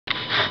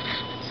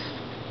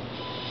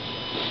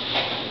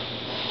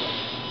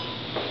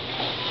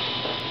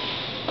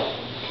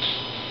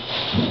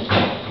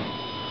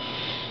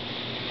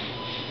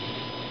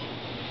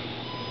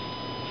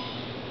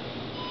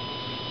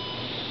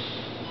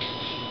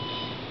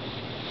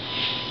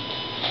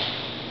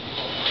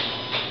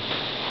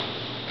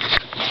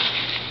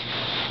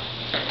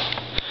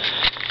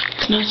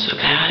not so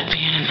bad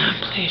being in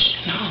that place,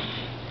 you know.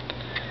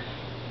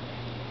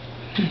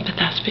 But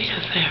that's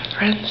because they have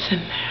friends in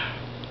there.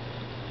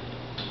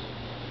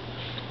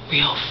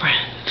 Real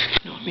friends.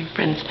 You know, I mean,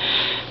 friends,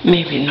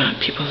 maybe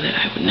not people that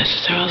I would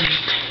necessarily,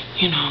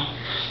 you know,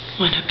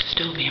 wind up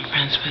still being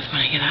friends with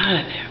when I get out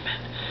of there, but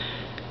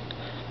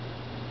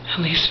at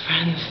least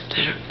friends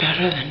that are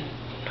better than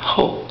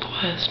Hope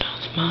was,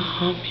 Don's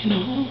mom, you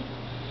know.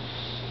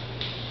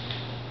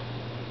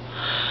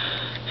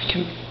 I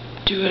can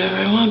do whatever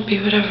I want, be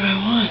whatever I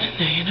want in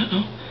there, you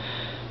know.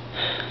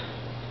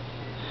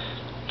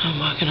 I'm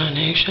walking on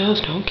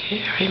eggshells, don't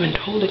care. I even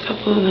told a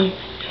couple of them,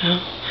 you know,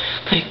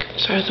 like,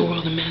 as far as the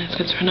world of men is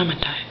concerned, I'm a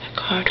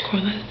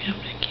hardcore lesbian,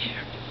 I don't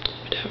care.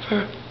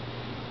 Whatever.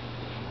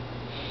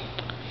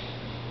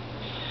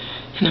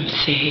 And I'm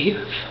safe.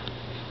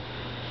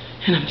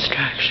 And I'm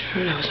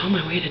structured. I was on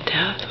my way to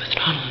death with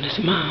Donald and his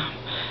mom.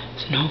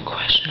 There's no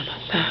question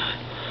about that.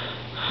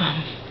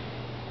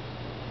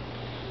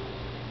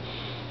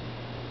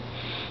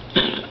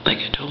 Like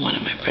I told one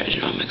of my friends,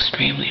 you know, I'm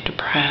extremely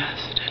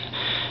depressed and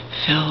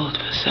filled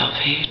with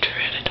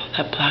self-hatred. I told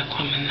that black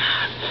woman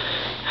that.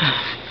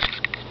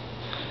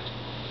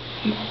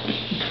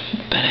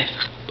 But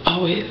I've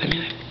always, I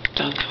mean, I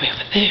felt that way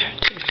over there,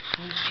 too.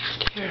 Always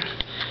here.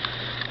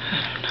 I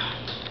don't know.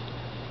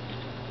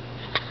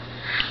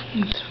 So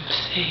I'm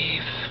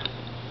safe.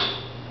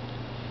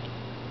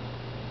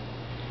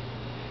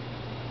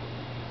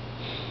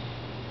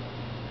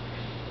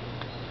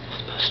 I'm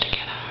supposed to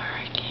get a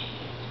hurricane.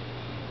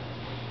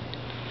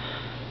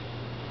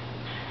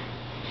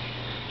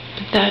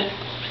 But that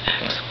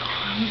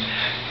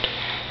ex-convict,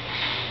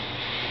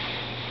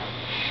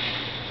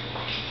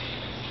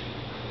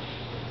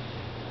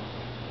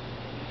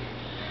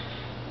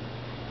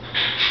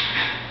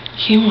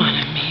 he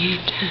wanted me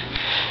to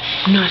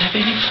not have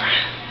any friends.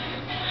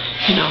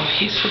 You know,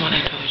 he's the one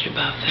I told you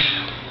about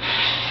there.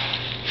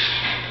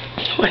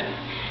 What?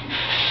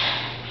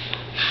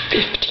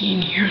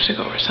 15 years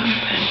ago or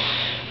something.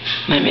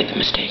 And I made the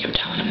mistake of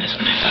telling him this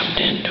when I bumped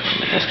into him,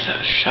 but that's because I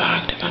was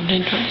shocked. I bumped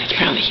into him because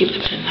apparently he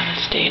lived in another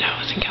state. I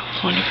was in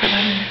California for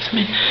 11 years. I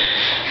mean,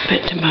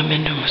 but to bump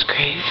into him was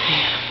crazy.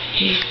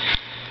 He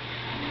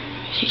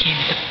gave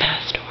me the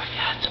best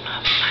orgasm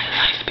of my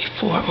life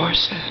before or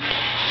since.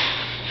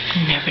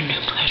 Never knew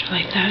pleasure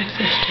like that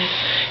existed.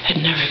 Had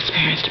never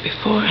experienced it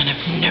before, and I've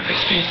never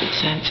experienced it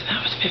since. And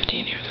that was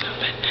 15 years ago.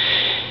 But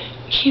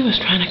he was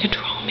trying to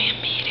control me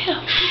immediately.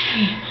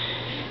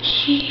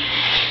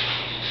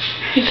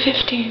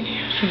 15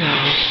 years ago,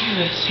 he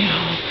was, you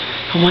know,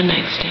 a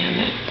one-night stand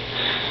that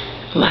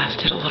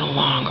lasted a little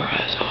longer,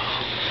 as all.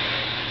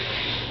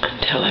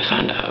 Until I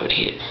found out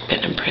he'd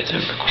been in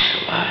prison for quite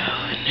a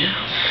while, and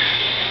now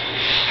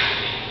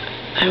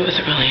I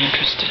wasn't really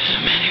interested in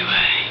him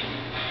anyway.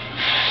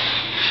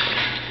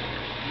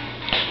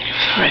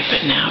 Alright,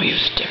 but now he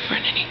was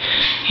different, and he,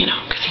 you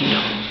know, because he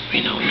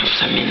knows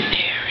I'm in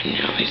there, and, you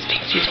know, he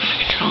thinks he's going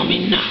to control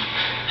me. No.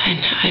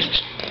 And I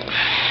just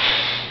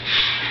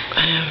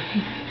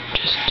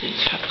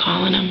stopped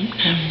calling him,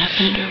 and have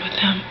nothing to do with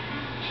him.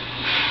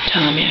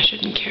 Telling me I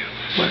shouldn't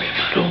worry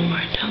about him, or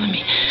telling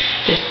me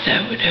this,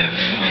 that, whatever,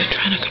 or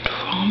trying to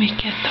control me.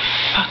 Get the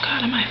fuck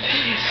out of my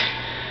face.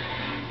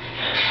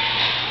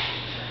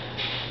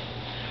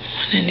 I don't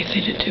want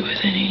anything to do with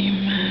any of you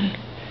men.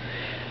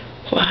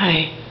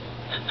 Why?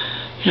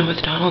 You know,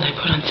 with Donald, I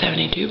put on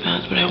 72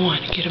 pounds, but I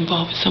want to get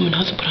involved with someone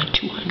else and put on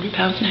 200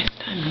 pounds next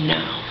time.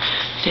 No.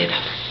 Stay the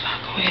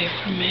fuck away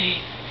from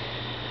me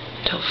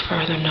until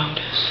further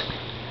notice.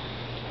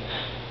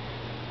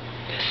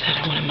 Like I said,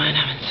 I wouldn't mind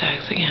having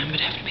sex again,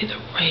 but it have to be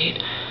the right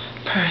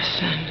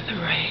person,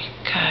 the right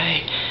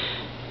guy.